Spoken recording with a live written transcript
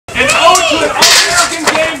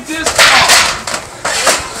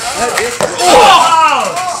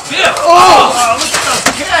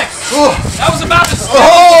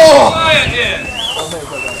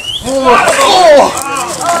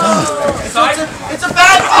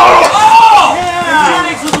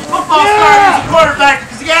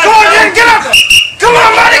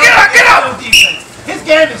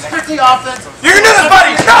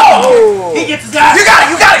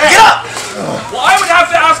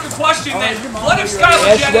ask a question then. What if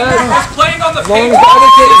Skylar Jenner was playing on the field? As long as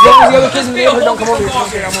the other kids in the neighborhood don't come over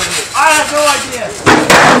here. I have no idea.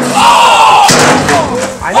 Oh!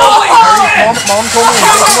 I know. Mom told me.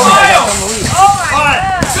 Oh my God.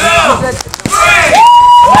 1, 2, 3,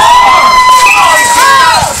 4.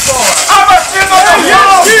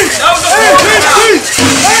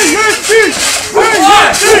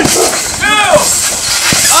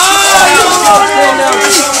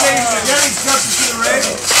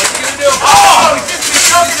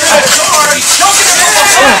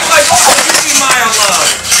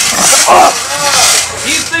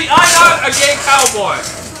 He's the I'm not a gay cowboy,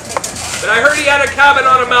 but I heard he had a cabin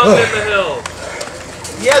on a mountain in the hills.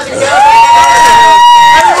 He has a cabin.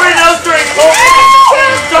 Everybody knows during COVID,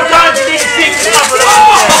 sometimes you need to see stuff.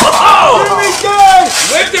 Oh!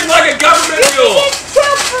 Whipped him like a government mule. He gets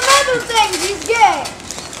killed from other things. He's gay.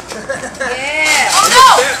 Yeah. Oh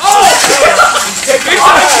no! Oh!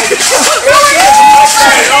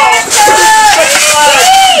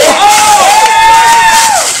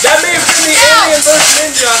 That may have been the Alien vs.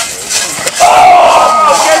 Ninja.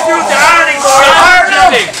 Can't do that anymore.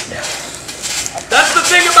 That's the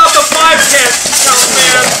thing about the 5 count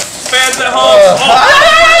fans at home.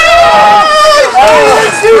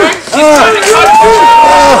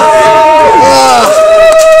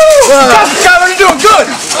 Skylar, you're doing good.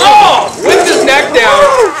 Oh! Whipped his neck down.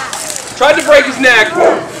 Tried to break his neck.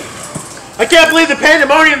 I can't believe the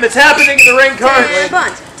pandemonium that's happening in the ring currently.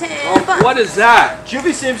 Tampon. What is that?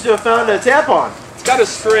 Juvie seems to have found a tampon. It's got a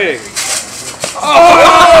string. Oh!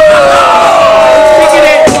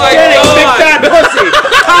 My Big God. fat pussy.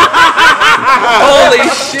 Holy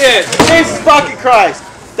shit. Jesus fucking Christ.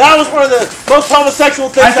 That was one of the most homosexual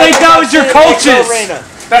things I think that was your coaches.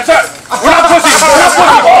 That's it. We're not pussies. We're not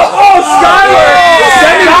pussies. Oh, Skylar!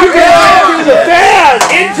 Sending you guys into the fan.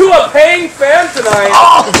 Into a paying fan tonight.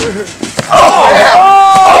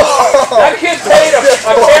 That kid paid a fan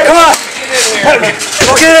to get in here.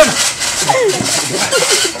 Go get him.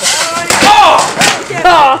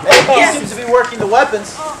 He seems to be working the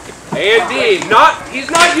weapons. Indeed. He's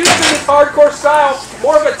not used to this hardcore style.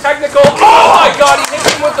 More of a technical. Oh my God, he hit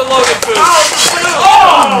him with the loaded boot.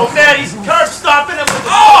 Oh man, he's curb stomping him with his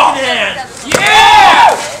fucking hand.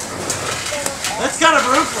 Yeah! That's kind of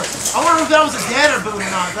ruthless. I wonder if that was a Danner boot or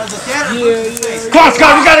not. That's a Danner boot in his face. Come on,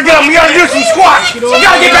 Scott. We gotta get him. We gotta do some squats. We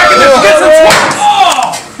gotta get back in this. Get some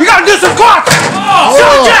squats. We gotta do some squats.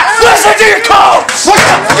 Jack, listen to your coach.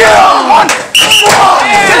 Get on.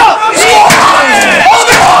 Get up. Hold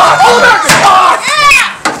it on. Hold it on.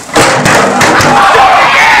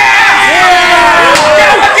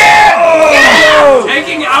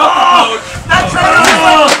 Taking out the coach. That's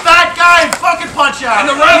right. Fat guy and fucking punch out. And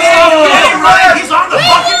the ref's off. He's on the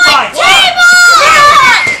fucking bike.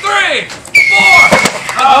 3, 4.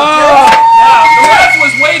 The ref was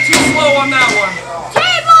way too slow on that one.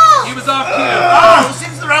 He was off cue. It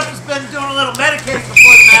seems the ref has been doing a little medication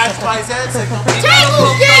before the match by his hand signal.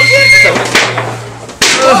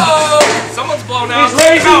 Someone's blown out. He's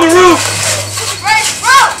raising the roof.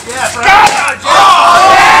 Yeah, for Take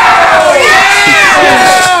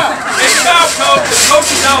him out, coach. The coach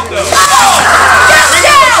is out, though.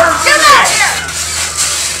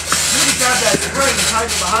 Judy got that spring and tied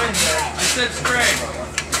it behind there. I said spring,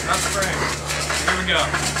 not spring. Here we go.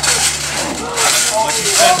 Like you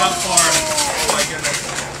said, not far. Oh my goodness.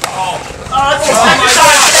 That's the second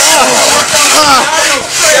time.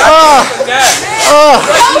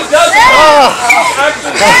 Like he does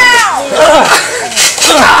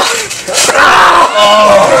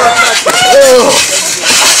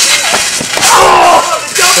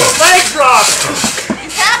Double leg drop.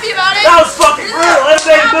 He's happy about it. That was fucking brutal.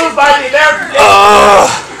 Eliminated move by the American.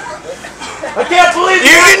 I can't believe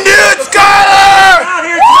You can do it, Skylar. out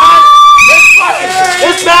here tonight.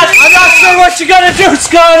 This match, I'm not sure what you gotta do,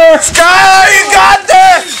 Skylar. Skylar, you got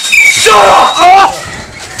this. Shut up.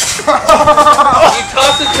 He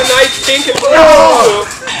tosses tonight's pink and blue.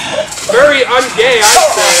 Very ungay,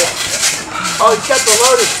 I'd say. oh, he's got the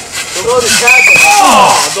loaded pad.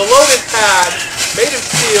 The loaded pad, made of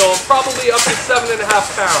steel, probably up to 7.5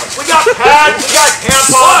 pounds. We got pads, we got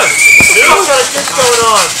tampons. What kind of shit's going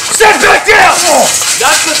on? Stand back down.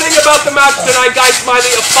 That's the thing about the match tonight, guys.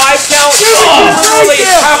 Smiley, a 5 count. You really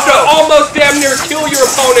have to almost damn near kill your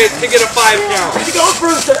opponent to get a 5 count. Did you go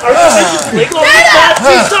through the legal on this match,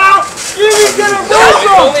 T-style? You didn't get a It's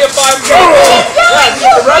only a 5 count.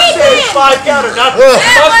 Yeah, the rest said it's 5 count or nothing.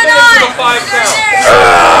 Must finish with a 5 count.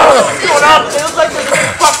 What's going on? It looks like there's a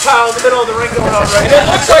big fuck pile in the middle of the ring going on right And it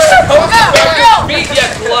now. looks like the coach is back to his feet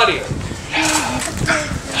yet bloody.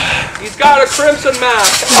 He's got a crimson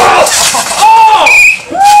mask. Oh!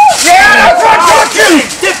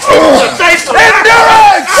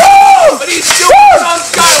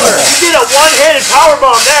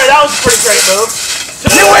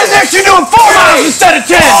 out of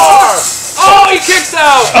 10. Oh, he kicks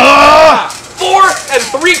out. 4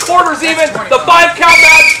 3/4 even. The 5 count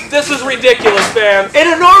match. This is ridiculous, fans. In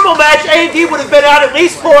a normal match, A&D would have been out at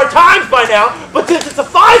least 4 times by now, but since it's a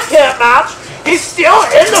 5-count match, he's still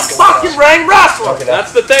in the fucking ring wrestling.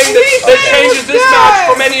 That's the thing that changes this match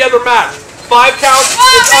from any other match. 5 counts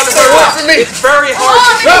is unheard of. It's very hard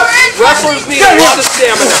to do. Wrestlers need a lot of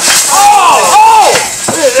stamina. Oh!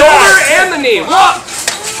 Shoulder and the knee. What?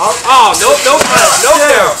 Oh, no count.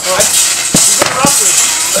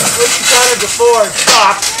 He counted to 4 and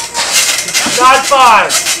stopped. Not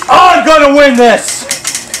 5. I'm gonna win this.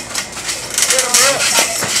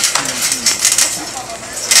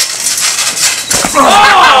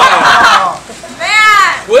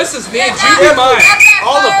 Man! Well, this is me. Judy mine.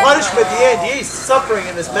 All the punishment the A&D is suffering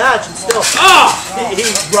in this match, and still he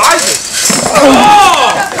rises.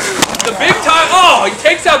 Oh! The big time. Oh, he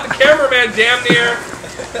takes out the cameraman damn near.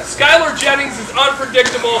 Skylar Jennings is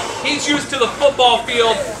unpredictable. He's used to the football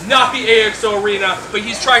field, not the AXO arena, but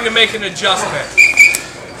he's trying to make an adjustment.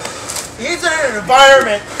 He's in an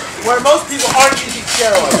environment where most people aren't using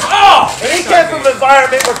steroids. Oh! And he came from an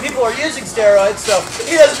environment where people are using steroids, so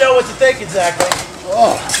he doesn't know what to think exactly.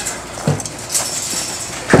 Oh!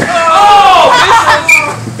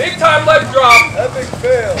 Big time leg drop. Epic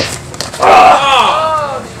fail.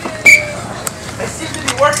 Oh! They seem to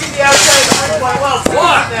be working the outside of the ring quite well. So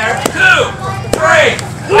 1, there. 2, 3.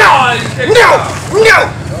 No! I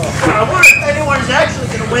wonder if anyone's actually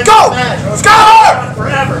going to win Go! this match. Skylar!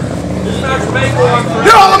 Forever. This match may go on forever.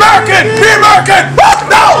 You're All-American! Be American!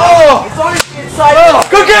 No! It's only inside.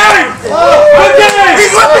 Good game! Good game!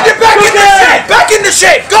 He's whipping you back into shape! Back into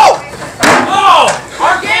shape! Go! Oh!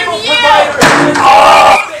 Our cable provider is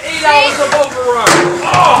up to 8 hours of overrun.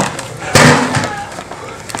 Oh!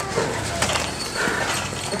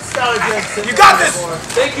 You got this!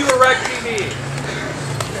 Thank you, Erect TV.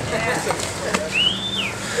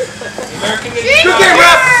 American Ninja Good game,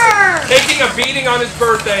 ref! taking a beating on his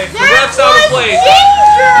birthday. The ref's out of place.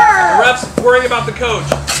 Danger! The ref's worrying about the coach.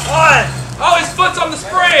 What? Oh, his foot's on the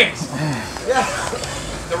springs. Yeah.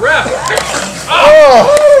 The ref.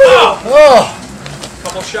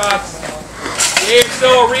 Couple shots. The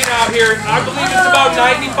AXO arena out here. I believe it's about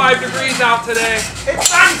 95 degrees out today.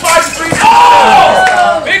 It's 95 degrees.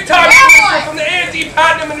 Oh! Big time twister from the A&D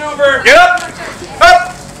patent maneuver. Get up!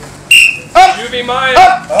 Up! Up! Juby Maya.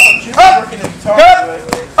 Up! Up!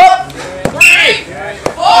 Up! 3, 4.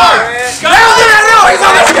 No! He's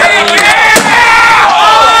on the stage!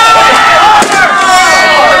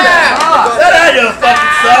 That had to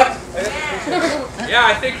fucking suck. Yeah,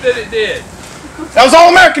 I think that it did. That was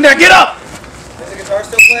All-American now, get up!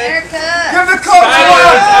 America! Give the coach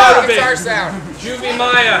Skylar is out of Guitar it. sound. Juby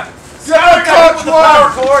Maya. Skylar got hit with the power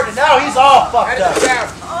cord, and now he's all fucked up. Sound.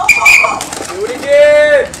 Do it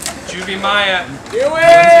again. Juby Maya. Do What's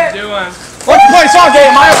it. he doing? Let's play a song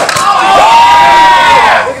game, Maya!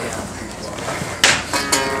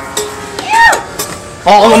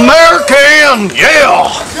 All-American! Yeah!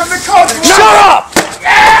 Give the coach. Shut up!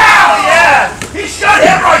 Yeah! He shut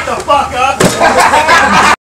him right the fuck up.